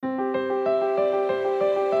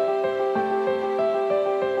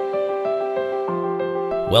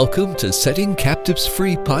Welcome to Setting Captives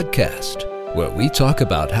Free podcast, where we talk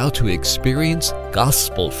about how to experience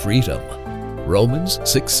gospel freedom. Romans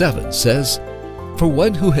 6:7 says, "For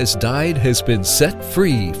one who has died has been set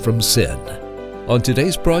free from sin." On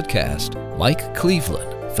today's broadcast, Mike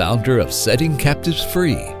Cleveland, founder of Setting Captives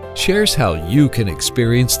Free, shares how you can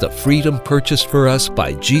experience the freedom purchased for us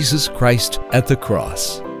by Jesus Christ at the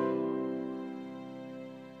cross.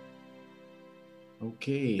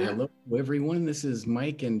 Okay, hello everyone. This is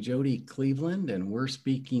Mike and Jody Cleveland, and we're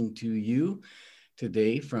speaking to you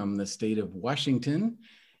today from the state of Washington.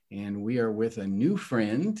 And we are with a new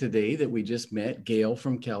friend today that we just met, Gail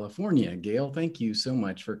from California. Gail, thank you so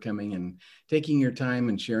much for coming and taking your time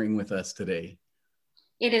and sharing with us today.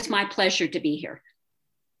 It is my pleasure to be here.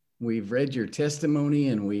 We've read your testimony,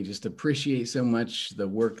 and we just appreciate so much the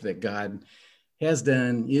work that God has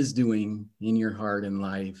done, is doing in your heart and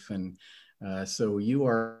life. And so you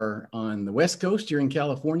are on the West Coast. You're in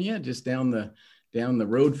California, just down the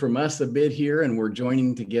road from us a bit here, and we're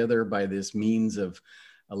joining together by this means of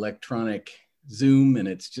electronic Zoom, and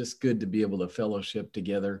it's just good to be able to fellowship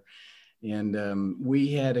together. And we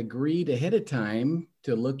had agreed ahead of time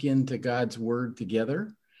to look into God's Word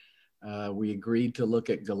together. We agreed to look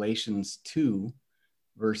at Galatians 2,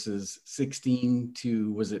 verses 16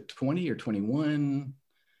 to, was it 20 or 21?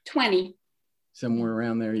 20. Somewhere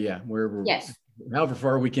around there, yeah, wherever, yes, however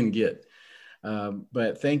far we can get.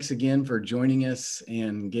 But thanks again for joining us.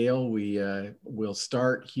 And Gail, we'll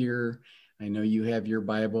start here. I know you have your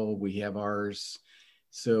Bible, we have ours.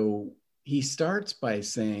 So he starts by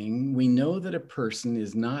saying, "We know that a person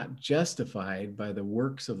is not justified by the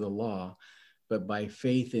works of the law, but by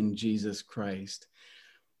faith in Jesus Christ."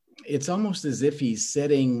 It's almost as if he's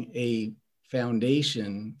setting a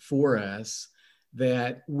foundation for us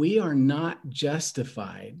that we are not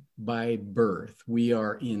justified by birth. We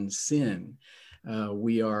are in sin.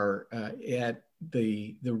 We are at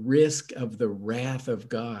the risk of the wrath of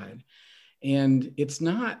God. And it's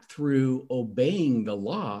not through obeying the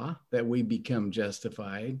law that we become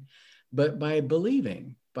justified, but by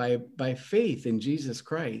believing, by faith in Jesus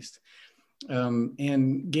Christ.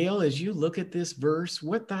 And Gail, as you look at this verse,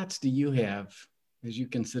 what thoughts do you have as you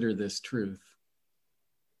consider this truth?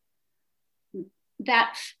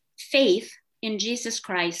 That faith in Jesus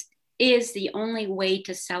Christ is the only way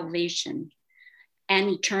to salvation and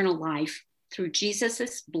eternal life through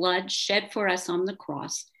Jesus's blood shed for us on the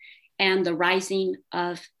cross and the rising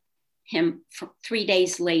of him 3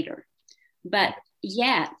 days later. But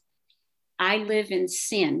yet, I live in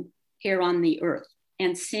sin here on the earth,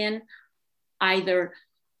 and sin, either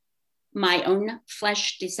my own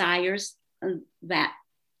flesh desires that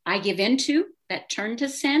I give into that turn to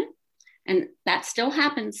sin, and that still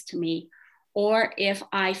happens to me, or if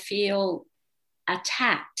I feel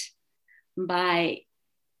attacked by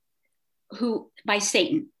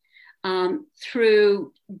Satan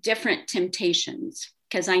through different temptations,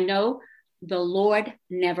 because I know the Lord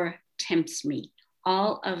never tempts me.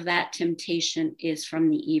 All of that temptation is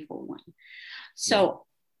from the evil one. So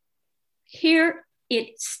here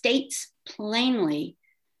it states plainly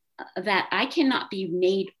that I cannot be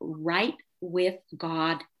made right with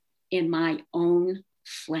God in my own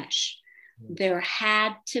flesh. There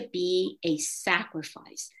had to be a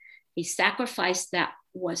sacrifice that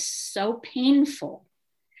was so painful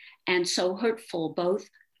and so hurtful, both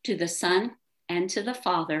to the Son and to the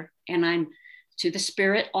Father, and I'm to the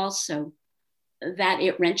Spirit also, that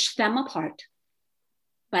it wrenched them apart,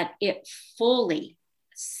 but it fully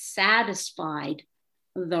satisfied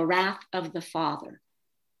the wrath of the Father.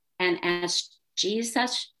 And as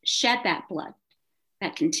Jesus shed that blood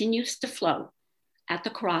that continues to flow at the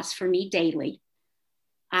cross for me daily,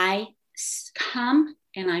 I come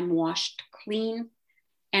and I'm washed clean,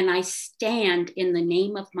 and I stand in the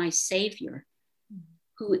name of my Savior,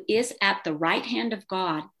 who is at the right hand of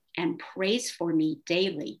God and prays for me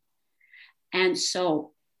daily. And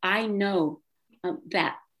so I know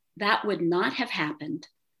that would not have happened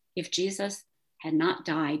if Jesus had not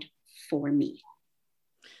died for me.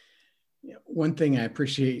 One thing I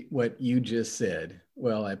appreciate what you just said.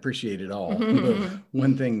 Well, I appreciate it all.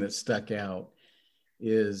 One thing that stuck out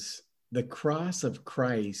is the cross of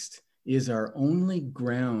Christ is our only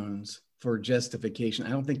grounds for justification. I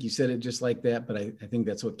don't think you said it just like that, but I think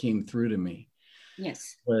that's what came through to me.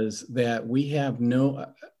 Yes. Was that we have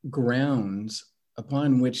no grounds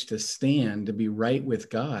upon which to stand to be right with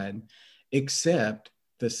God, except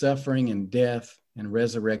the suffering and death and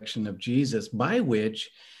resurrection of Jesus, by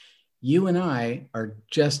which you and I are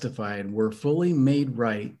justified. We're fully made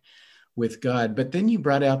right with God. But then you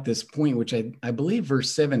brought out this point, which I believe verse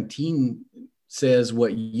 17 says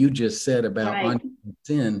what you just said about right. on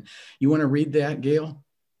sin. You want to read that, Gail?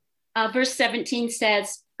 Verse 17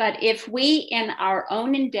 says, "But if we in our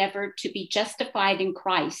own endeavor to be justified in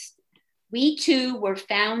Christ, we too were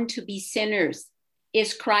found to be sinners,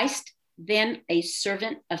 is Christ then a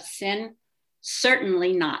servant of sin?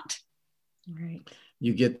 Certainly not." Right.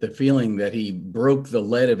 You get the feeling that he broke the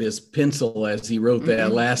lead of his pencil as he wrote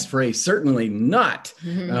that last phrase. Certainly not.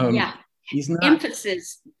 Yeah. He's not.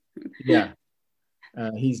 Emphasis. Yeah.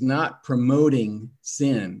 He's not promoting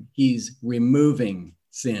sin. He's removing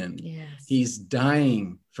sin. Yes. He's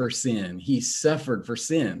dying for sin. He suffered for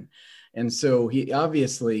sin. And so he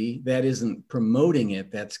obviously, that isn't promoting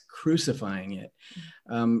it, that's crucifying it.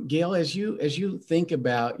 Gail, as you think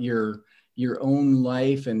about your own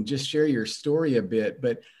life and just share your story a bit,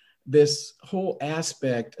 but this whole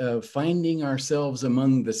aspect of finding ourselves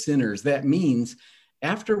among the sinners, that means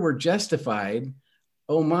after we're justified,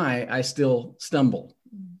 oh my, I still stumble.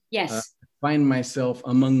 Yes. Find myself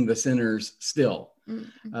among the sinners still.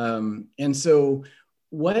 And so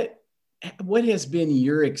what has been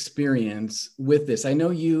your experience with this? I know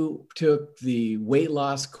you took the weight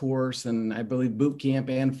loss course and I believe boot camp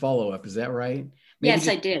and follow-up. Is that right? Yes,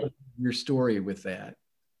 I did. Your story with that.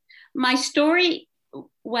 My story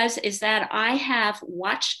is that I have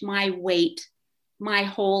watched my weight my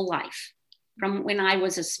whole life. From when I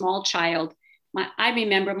was a small child, I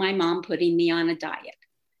remember my mom putting me on a diet.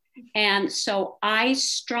 And so I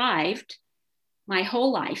strived my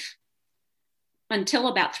whole life until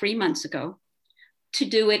about 3 months ago to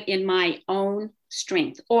do it in my own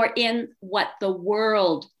strength or in what the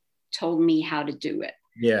world told me how to do it.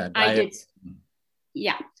 Yeah. I did.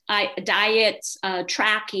 Yeah. Diets,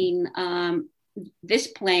 tracking, this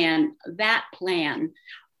plan, that plan,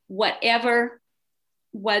 whatever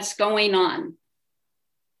was going on.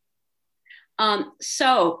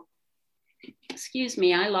 So, excuse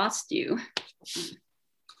me, I lost you.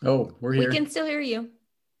 Oh, we're here. We can still hear you.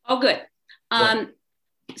 Oh, good.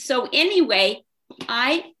 So anyway,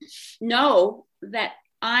 I know that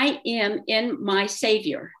I am in my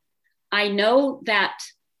Savior. I know that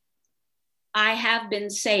I have been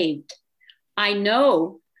saved. I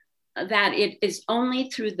know that it is only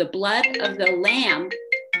through the blood of the Lamb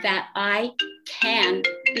that I can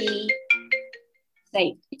be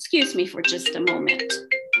saved. Excuse me for just a moment.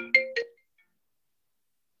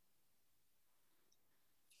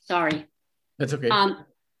 Sorry. That's okay.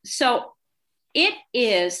 So it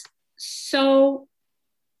is so,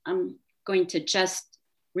 I'm going to just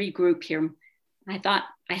regroup here. I thought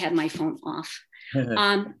I had my phone off.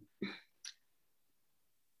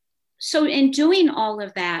 So in doing all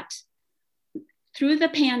of that, through the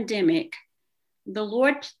pandemic, the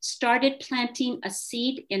Lord started planting a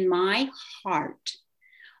seed in my heart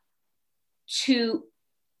to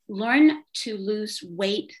learn to lose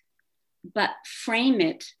weight, but frame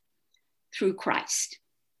it through Christ.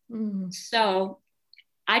 So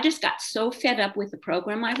I just got so fed up with the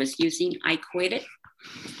program I was using. I quit it.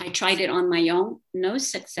 I tried it on my own, no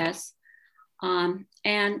success,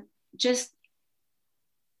 and just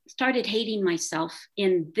started hating myself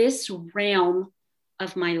in this realm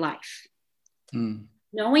of my life.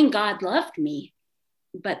 Knowing God loved me,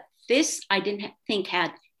 but this I didn't think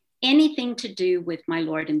had anything to do with my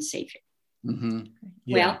Lord and Savior. Yeah.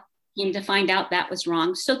 Well, came to find out that was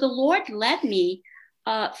wrong. So the Lord led me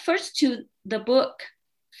first to the book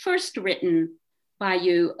first written by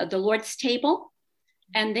you, The Lord's Table.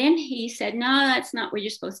 And then he said, no, that's not where you're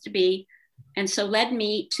supposed to be. And so led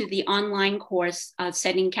me to the online course,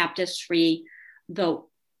 Setting Captives Free, the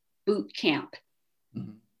boot camp.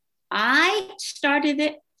 I started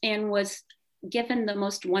it and was given the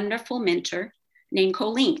most wonderful mentor named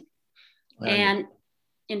Colleen. And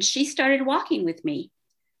she started walking with me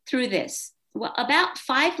through this. Well, about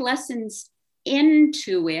 5 lessons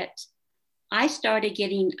into it, I started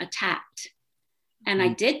getting attacked. And I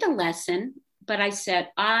did the lesson, but I said,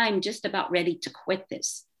 I'm just about ready to quit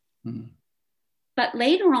this. But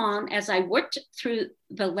later on, as I worked through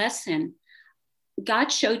the lesson,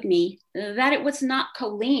 God showed me that it was not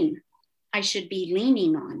Colleen I should be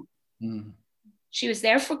leaning on. She was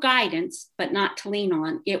there for guidance, but not to lean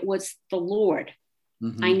on. It was the Lord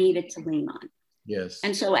I needed to lean on. Yes.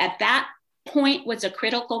 And so at that point was a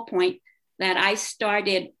critical point that I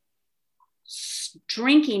started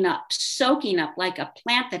drinking up, soaking up like a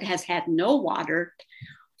plant that has had no water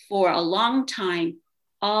for a long time,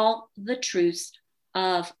 all the truths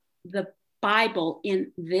of the Bible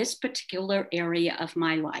in this particular area of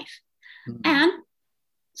my life. And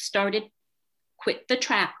quit the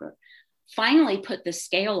tracker, finally put the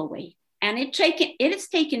scale away. And it has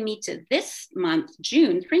taken me to this month,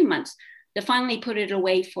 June, 3 months, to finally put it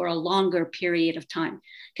away for a longer period of time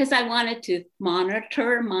because I wanted to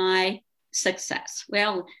monitor my success.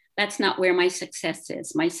 Well, that's not where my success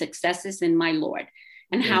is. My success is in my Lord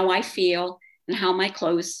and how I feel and how my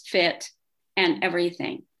clothes fit and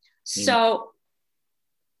everything. So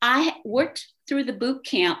I worked through the boot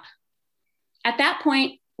camp. At that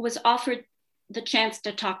point, was offered the chance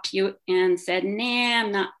to talk to you and said,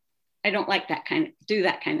 nah, I don't like do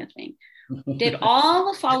that kind of thing. Did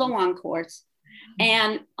all the follow-on course.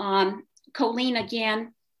 And Colleen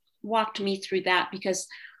again walked me through that because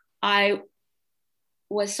I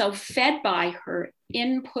was so fed by her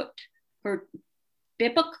input, her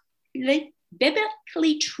biblically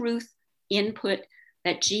truth input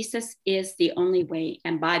that Jesus is the only way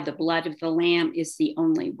and by the blood of the Lamb is the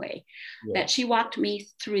only way. That she walked me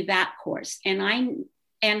through that course. And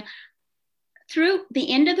through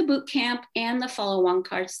the end of the boot camp and the follow-on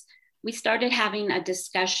course, we started having a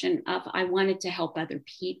discussion of I wanted to help other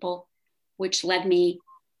people, which led me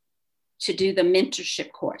to do the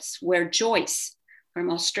mentorship course where Joyce from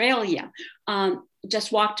Australia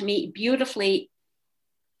just walked me beautifully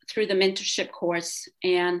through the mentorship course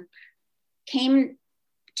and came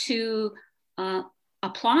to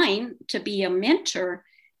applying to be a mentor.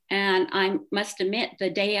 And I must admit, the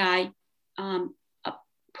day I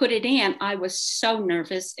put it in, I was so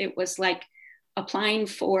nervous. It was like applying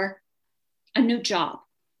for a new job.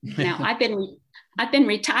 Now I've been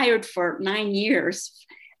retired for 9 years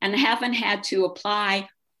and haven't had to apply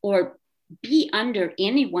or be under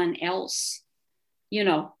anyone else,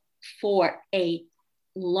 for a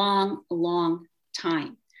long, long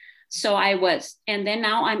time. So I was, and then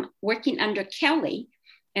now I'm working under Kelly,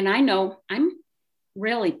 and I know I'm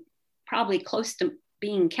really probably close to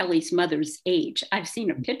being Kelly's mother's age. I've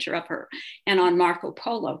seen a picture of her and on Marco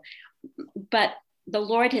Polo, but the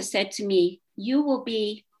Lord has said to me, you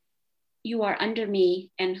are under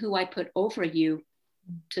me, and who I put over you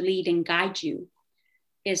to lead and guide you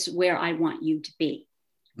is where I want you to be.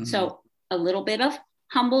 Mm-hmm. So a little bit of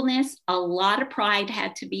humbleness, a lot of pride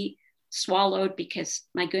had to be swallowed because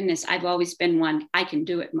my goodness, I've always been one, I can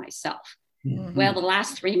do it myself. Mm-hmm. Well, the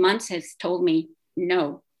last 3 months has told me,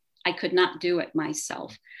 no, I could not do it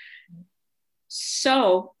myself.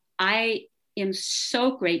 So I am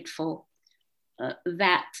so grateful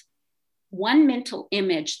that one mental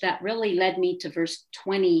image that really led me to verse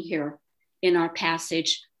 20 here in our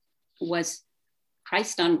passage was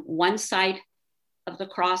Christ on one side of the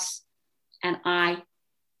cross and I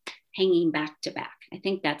hanging back to back. I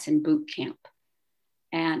think that's in boot camp.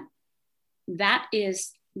 And that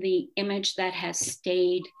is the image that has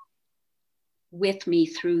stayed with me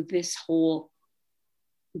through this whole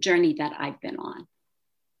journey that I've been on.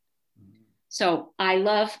 So I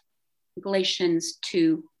love Galatians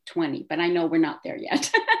 2:20, but I know we're not there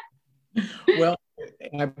yet. Well,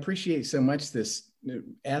 I appreciate so much this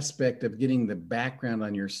aspect of getting the background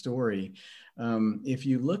on your story. If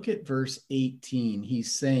you look at verse 18,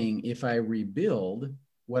 he's saying, if I rebuild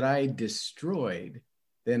what I destroyed,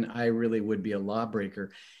 then I really would be a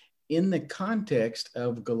lawbreaker. In the context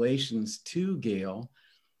of Galatians 2, Gail,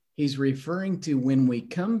 he's referring to when we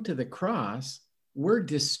come to the cross, we're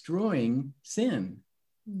destroying sin.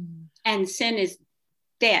 And sin is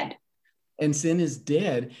dead. And sin is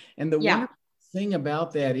dead. And the wonderful thing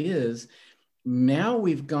about that is now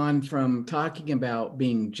we've gone from talking about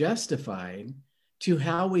being justified to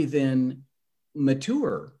how we then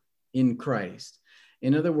mature in Christ.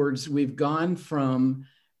 In other words, we've gone from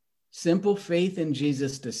simple faith in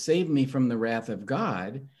Jesus to save me from the wrath of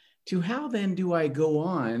God to how then do I go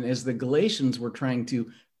on as the Galatians were trying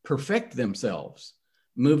to perfect themselves,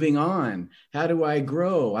 moving on. How do I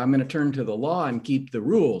grow? I'm going to turn to the law and keep the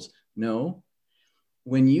rules. No,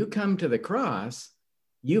 when you come to the cross,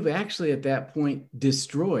 you've actually at that point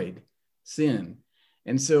destroyed sin.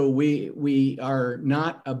 And so we are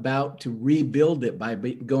not about to rebuild it by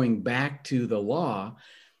going back to the law.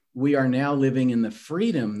 We are now living in the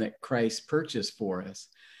freedom that Christ purchased for us.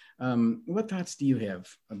 What thoughts do you have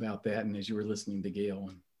about that? And as you were listening to Gail?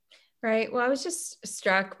 Right. Well, I was just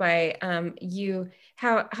struck by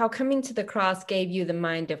how coming to the cross gave you the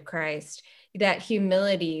mind of Christ, that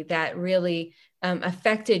humility that really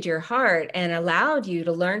affected your heart and allowed you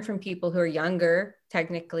to learn from people who are younger,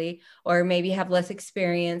 technically, or maybe have less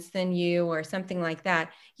experience than you or something like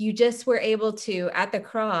that. You just were able to, at the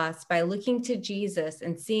cross, by looking to Jesus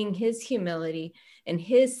and seeing his humility and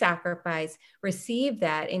his sacrifice, receive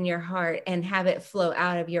that in your heart and have it flow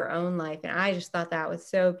out of your own life. And I just thought that was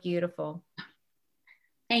so beautiful.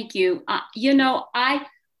 Thank you.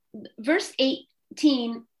 Verse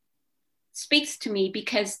 18 speaks to me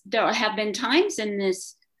because there have been times in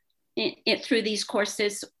this it through these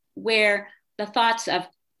courses where the thoughts of,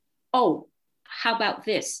 oh, how about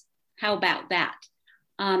this? How about that?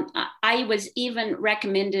 I was even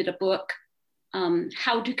recommended a book,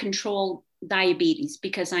 How to Control Diabetes,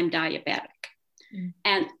 because I'm diabetic.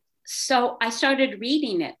 And so I started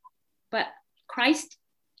reading it, but Christ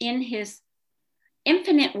in his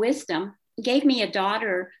infinite wisdom gave me a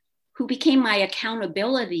daughter who became my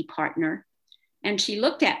accountability partner. And she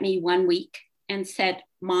looked at me one week and said,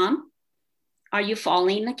 Mom, are you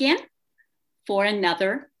falling again for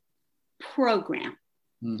another program?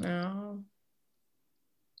 Oh.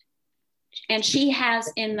 And she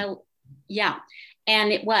has and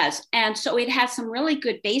it was. And so it has some really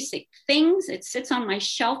good basic things. It sits on my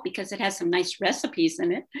shelf because it has some nice recipes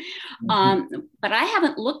in it. But I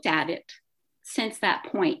haven't looked at it since that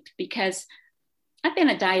point because I've been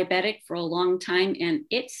a diabetic for a long time and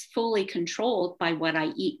it's fully controlled by what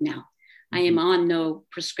I eat now. I am on no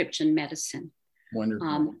prescription medicine.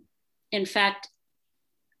 Wonderful. In fact,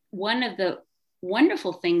 one of the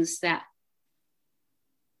wonderful things that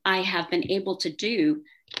I have been able to do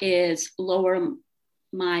is lower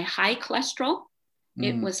my high cholesterol.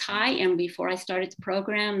 It was high. And before I started the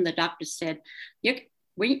program, the doctor said,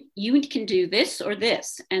 you can do this or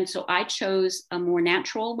this. And so I chose a more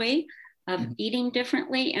natural way of eating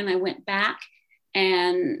differently. And I went back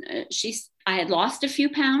and I had lost a few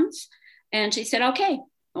pounds. And she said, okay,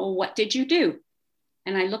 well, what did you do?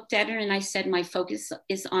 And I looked at her and I said, my focus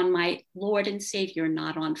is on my Lord and Savior,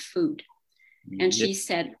 not on food. And she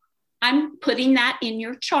said, I'm putting that in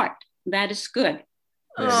your chart. That is good.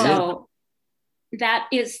 So that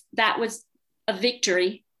was a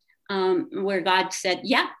victory where God said,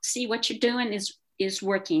 yeah, see what you're doing is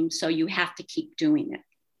working. So you have to keep doing it.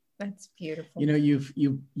 That's beautiful. You know,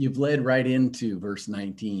 you've led right into verse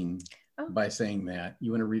 19 by saying that.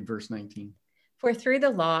 You want to read verse 19? For through the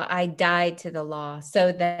law, I died to the law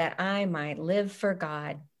so that I might live for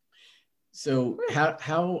God. So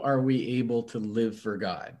how are we able to live for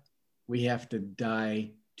God? We have to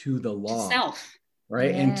die to the law. To self.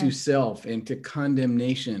 Right? Yeah. And to self and to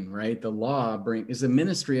condemnation, right? The law is a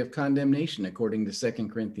ministry of condemnation, according to 2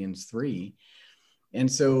 Corinthians 3. And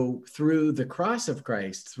so through the cross of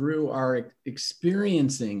Christ, through our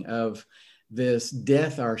experiencing of this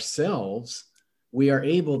death ourselves, we are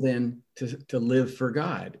able then to live for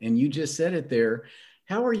God. And you just said it there.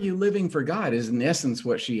 How are you living for God is in essence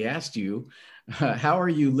what she asked you. How are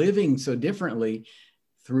you living so differently?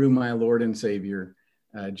 Through my Lord and Savior,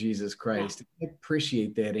 Jesus Christ. I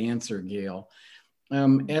appreciate that answer, Gail.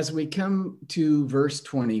 As we come to verse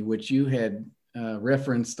 20, which you had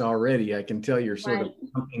referenced already, I can tell you're sort of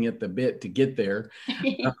pumping at the bit to get there.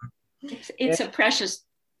 It's a precious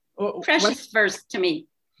verse to me.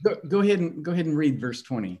 Go ahead and read verse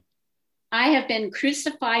 20. I have been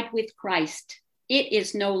crucified with Christ. It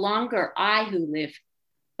is no longer I who live,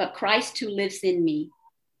 but Christ who lives in me.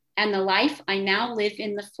 And the life I now live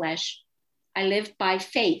in the flesh, I live by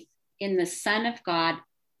faith in the Son of God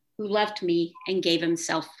who loved me and gave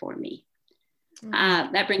himself for me.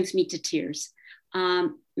 That brings me to tears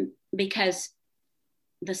because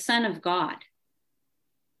the Son of God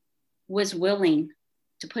was willing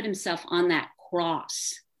to put himself on that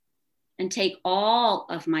cross and take all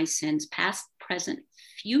of my sins, past, present,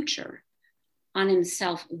 future, on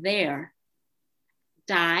himself there,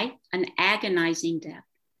 die an agonizing death,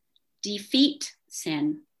 defeat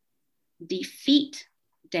sin, defeat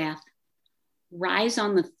death, rise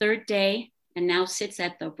on the third day, and now sits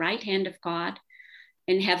at the right hand of God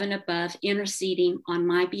in heaven above, interceding on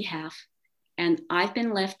my behalf. And I've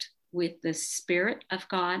been left with the Spirit of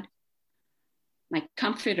God, my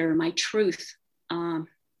comforter, my truth,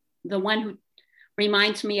 the one who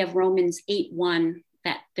reminds me of Romans 8:1,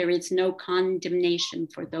 that there is no condemnation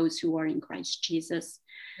for those who are in Christ Jesus.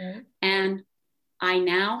 Mm-hmm. And I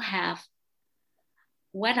now have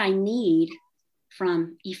what I need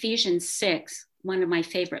from Ephesians 6, one of my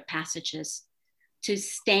favorite passages, to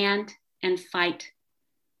stand and fight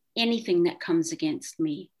anything that comes against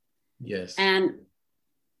me. Yes. And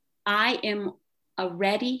I am a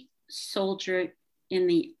ready soldier in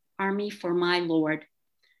the army for my Lord.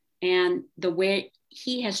 And the way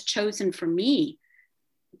he has chosen for me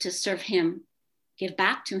to serve him, give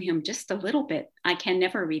back to him just a little bit, I can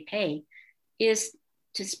never repay, is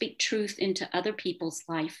to speak truth into other people's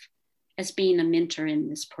life as being a mentor in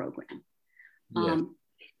this program. Yeah.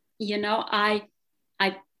 You know, I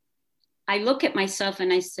look at myself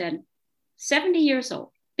and I said, 70 years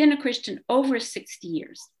old, been a Christian over 60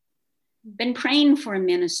 years, been praying for a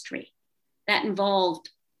ministry that involved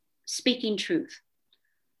speaking truth,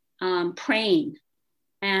 praying,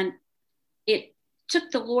 and it took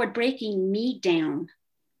the Lord breaking me down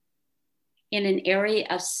in an area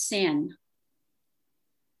of sin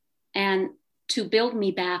and to build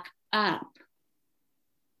me back up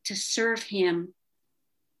to serve him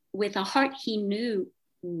with a heart he knew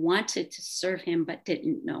wanted to serve him but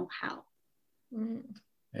didn't know how.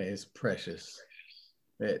 That is precious.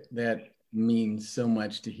 That means so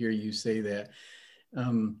much to hear you say that.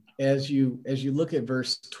 As you look at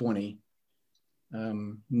verse 20,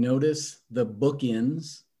 notice the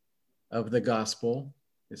bookends of the gospel.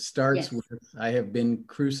 It starts with, I have been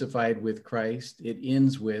crucified with Christ. It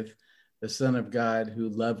ends with the Son of God who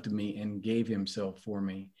loved me and gave himself for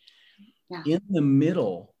me. Yeah. In the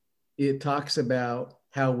middle, it talks about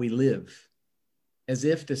how we live, as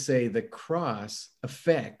if to say the cross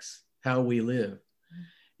affects how we live.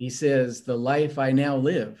 He says, the life I now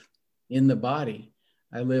live in the body,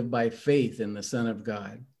 I live by faith in the Son of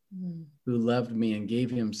God who loved me and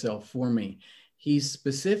gave himself for me. He's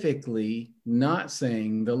specifically not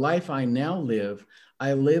saying the life I now live,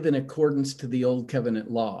 I live in accordance to the old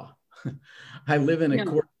covenant law. I live in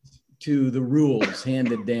accordance to the rules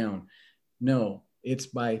handed down. No, it's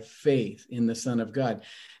by faith in the Son of God.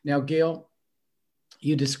 Now, Gail,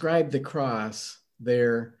 you described the cross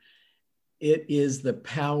there. It is the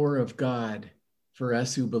power of God for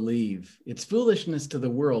us who believe. It's foolishness to the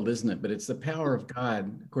world, isn't it? But it's the power of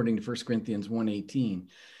God, according to 1 Corinthians 1:18,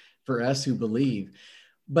 for us who believe.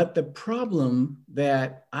 But the problem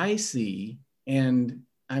that I see, and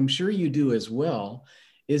I'm sure you do as well,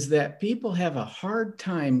 is that people have a hard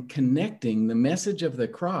time connecting the message of the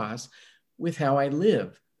cross with how I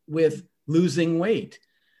live, with losing weight,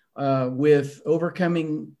 with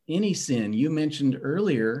overcoming any sin. You mentioned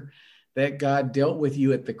earlier that God dealt with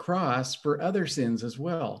you at the cross for other sins as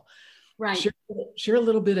well. Right. Share a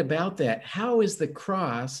little bit about that. How is the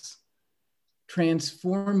cross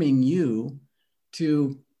transforming you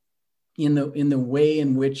to in the way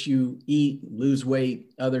in which you eat, lose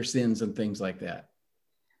weight, other sins, and things like that?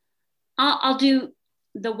 I'll do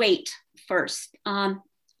the weight first. I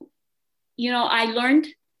learned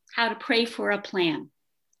how to pray for a plan.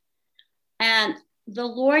 And the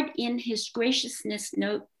Lord, in his graciousness,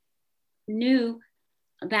 knew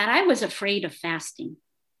that I was afraid of fasting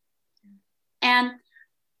and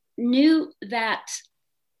knew that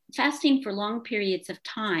fasting for long periods of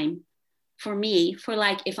time for me, for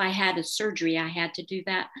like if I had a surgery, I had to do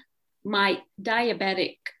that. My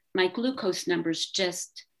glucose numbers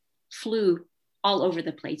just flew all over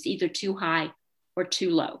the place, either too high or too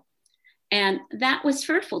low. And that was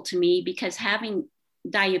fearful to me because having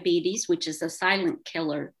diabetes, which is a silent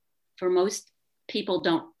killer, for most people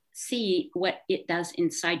don't see what it does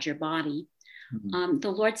inside your body. The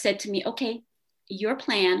Lord said to me, okay, your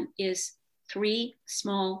plan is 3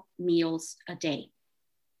 small meals a day.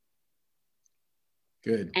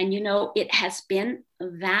 Good. And it has been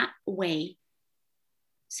that way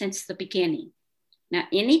since the beginning. Now,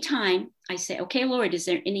 anytime I say, okay, Lord, is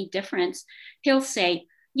there any difference? He'll say,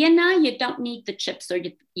 you don't need the chips, or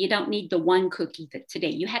you don't need the one cookie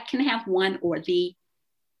today. You can have one or the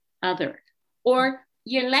other. Or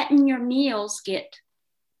you're letting your meals get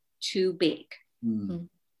too big.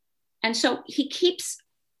 And so he keeps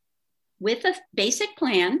with a basic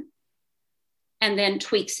plan and then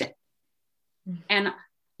tweaks it. And,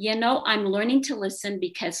 I'm learning to listen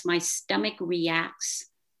because my stomach reacts.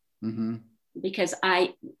 Because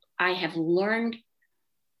I have learned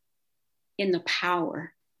in the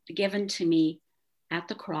power given to me at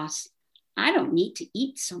the cross, I don't need to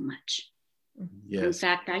eat so much. Yes. In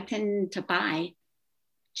fact, I tend to buy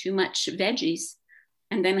too much veggies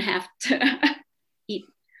and then have to eat,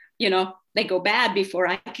 they go bad before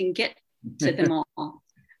I can get to them all.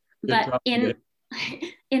 But in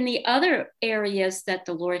the other areas that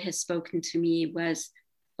the Lord has spoken to me was,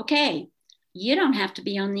 okay, you don't have to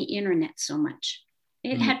be on the internet so much.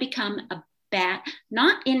 It had become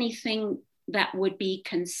not anything that would be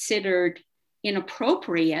considered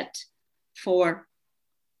inappropriate for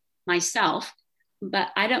myself, but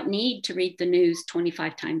I don't need to read the news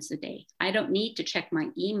 25 times a day. I don't need to check my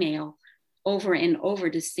email over and over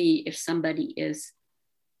to see if somebody is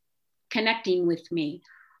connecting with me.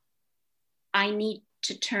 I need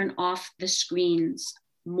to turn off the screens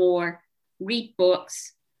more, read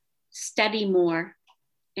books, study more.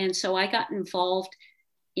 And so I got involved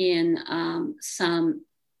in some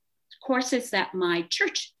courses that my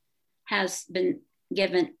church has been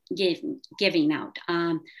giving out.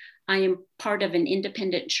 I am part of an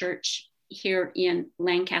independent church here in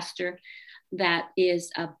Lancaster that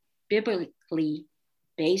is a biblically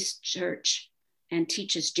based church. and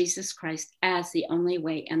teaches Jesus Christ as the only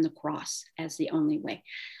way and the cross as the only way.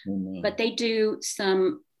 Amen. But they do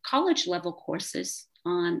some college level courses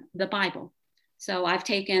on the Bible. So I've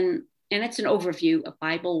taken, and it's an overview of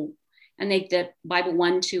Bible, and they did Bible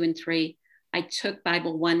 1, 2, and 3. I took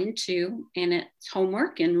Bible 1 and 2, and it's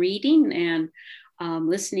homework and reading and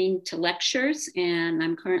listening to lectures. And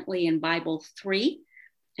I'm currently in Bible 3,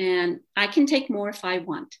 and I can take more if I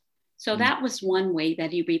want. So that was one way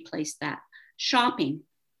that he replaced that. Shopping,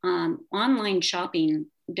 online shopping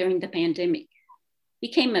during the pandemic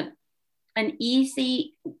became an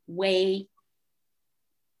easy way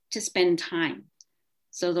to spend time.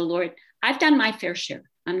 So the Lord, I've done my fair share.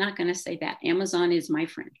 I'm not going to say that. Amazon is my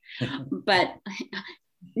friend. But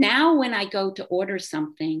now when I go to order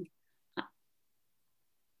something,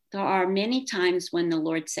 there are many times when the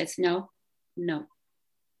Lord says, no, no,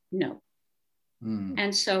 no.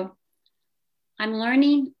 And so I'm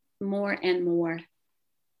learning more and more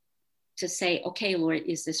to say, okay, Lord,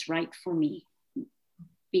 is this right for me?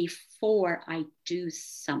 Before I do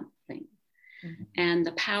something. And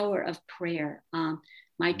the power of prayer.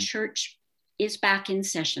 My church is back in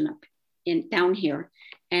session down here.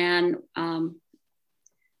 And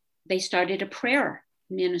they started a prayer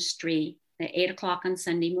ministry at 8:00 on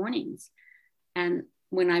Sunday mornings. And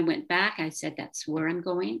when I went back, I said, that's where I'm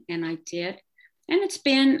going. And I did. And it's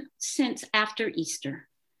been since after Easter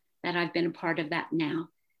that I've been a part of that now.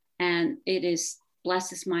 And it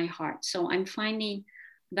blesses my heart. So I'm finding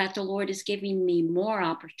that the Lord is giving me more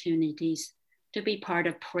opportunities to be part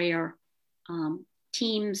of prayer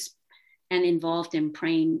teams and involved in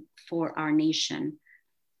praying for our nation.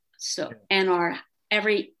 So, and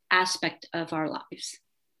every aspect of our lives.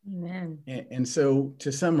 Amen. And so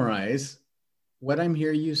to summarize, what I'm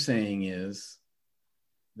hearing you saying is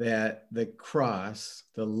that the cross,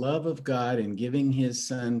 the love of God in giving his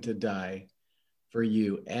son to die for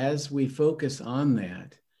you, as we focus on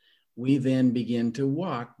that, we then begin to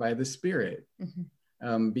walk by the Spirit.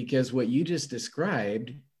 Because what you just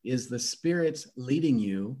described is the Spirit's leading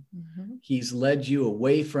you. He's led you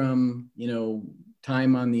away from,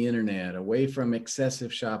 time on the internet, away from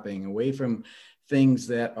excessive shopping, away from things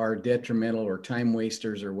that are detrimental or time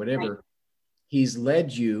wasters or whatever. Right. He's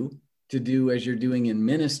led you to do as you're doing in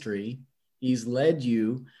ministry. He's led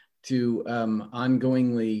you to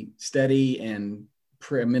ongoingly study and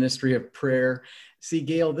ministry of prayer. See,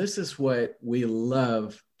 Gail, this is what we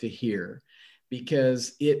love to hear,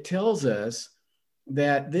 because it tells us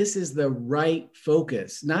that this is the right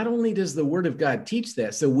focus. Not only does the Word of God teach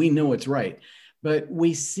that, so we know it's right, but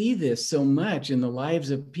we see this so much in the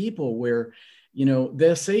lives of people where,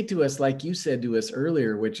 they'll say to us, like you said to us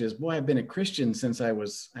earlier, which is, boy, I've been a Christian since I don't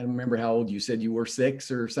remember how old you said you were, 6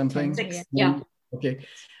 or something. 6, yeah. Okay.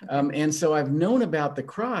 And so I've known about the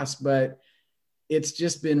cross, but it's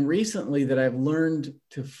just been recently that I've learned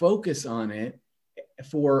to focus on it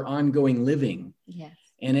for ongoing living. Yes.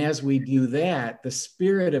 And as we do that, the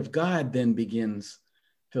Spirit of God then begins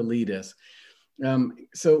to lead us.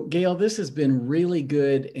 So Gail, this has been really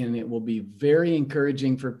good, and it will be very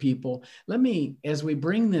encouraging for people. As we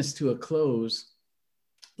bring this to a close,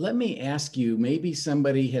 let me ask you, maybe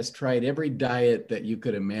somebody has tried every diet that you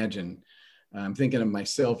could imagine. I'm thinking of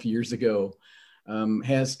myself years ago,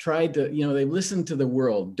 has tried to, they've listened to the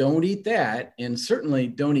world, don't eat that, and certainly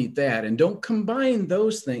don't eat that, and don't combine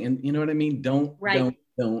those things. And you know what I mean? Don't.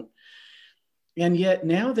 And yet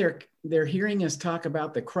now they're hearing us talk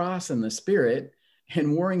about the cross and the Spirit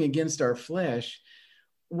and warring against our flesh.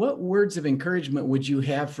 What words of encouragement would you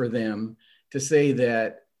have for them to say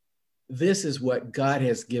that this is what God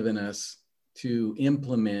has given us to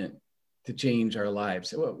implement to change our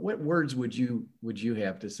lives? What words would you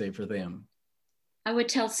have to say for them? I would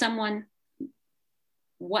tell someone,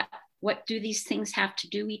 what do these things have to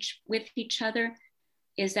do with each other?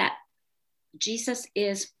 Is that Jesus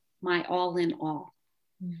is my all in all.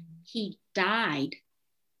 He died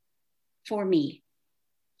for me.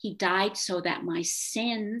 He died so that my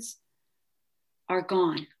sins are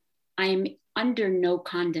gone. I am under no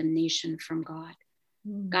condemnation from God.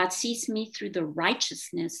 God sees me through the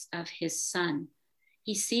righteousness of his Son.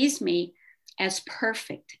 He sees me as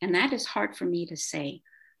perfect, and that is hard for me to say,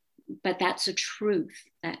 but that's a truth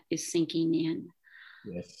that is sinking in.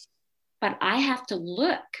 Yes. But I have to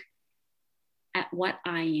look at what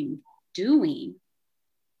I am doing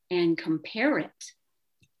and compare it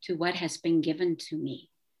to what has been given to me.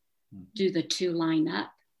 Do the two line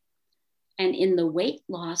up? And in the weight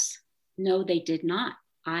loss, no, they did not.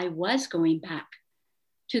 I was going back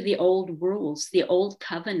to the old rules, the old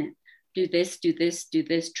covenant. Do this, do this, do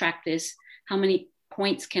this, track this. How many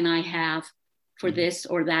points can I have for this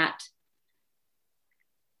or that?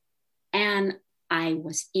 And I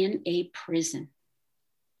was in a prison.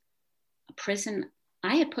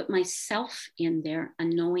 I had put myself in there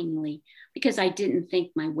unknowingly because I didn't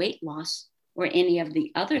think my weight loss or any of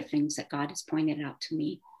the other things that God has pointed out to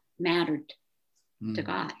me mattered to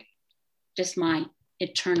God. Just my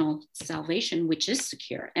eternal salvation, which is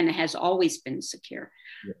secure, and it has always been secure.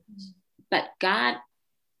 Yes. But God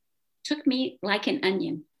took me like an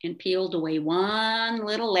onion and peeled away one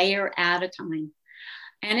little layer at a time,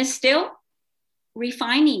 and is still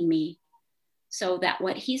refining me so that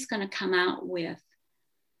what he's going to come out with,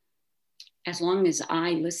 as long as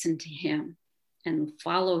I listen to him and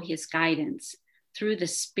follow his guidance through the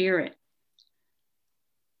Spirit,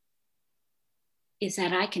 is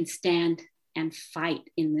that I can stand and fight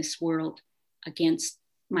in this world against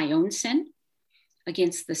my own sin,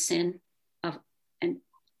 against the sins of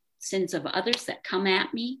others that come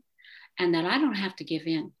at me, and that I don't have to give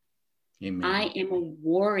in. Amen. I am a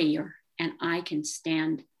warrior, and I can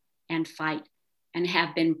stand and fight, and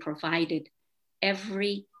have been provided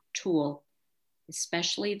every tool,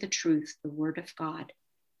 especially the truth, the word of God,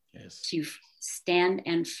 yes, to stand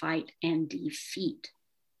and fight and defeat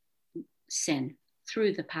sin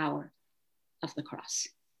through the power of the cross.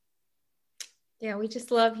 Yeah, we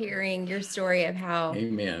just love hearing your story of how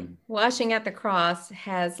Amen. Washing at the cross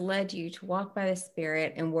has led you to walk by the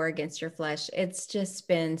Spirit and war against your flesh. It's just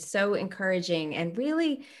been so encouraging and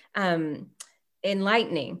really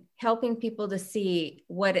enlightening, helping people to see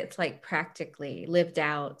what it's like practically lived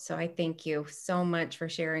out. So I thank you so much for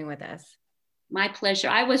sharing with us. My pleasure.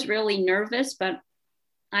 I was really nervous, but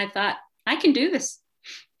I thought, I can do this.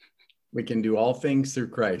 We can do all things through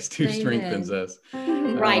Christ who strengthens us.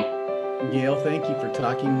 Right. Gail, thank you for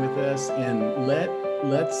talking with us, and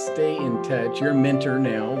let's stay in touch. You're a mentor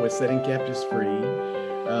now with Setting Captives Free.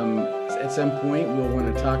 At some point, we'll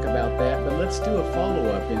want to talk about that, but let's do a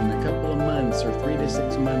follow-up in a couple of months or 3 to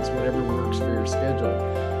 6 months, whatever works for your schedule,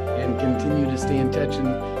 and continue to stay in touch and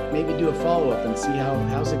maybe do a follow-up and see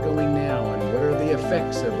how's it going now and what are the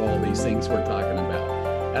effects of all these things we're talking about.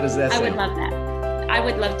 How does that sound? I would love that. I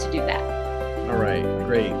would love to do that. All right,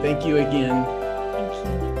 great. Thank you again.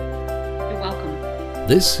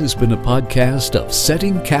 This has been a podcast of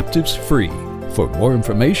Setting Captives Free. For more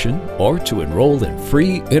information or to enroll in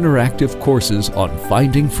free interactive courses on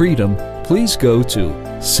finding freedom, please go to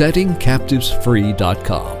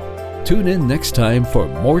settingcaptivesfree.com. Tune in next time for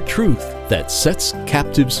more truth that sets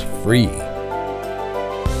captives free.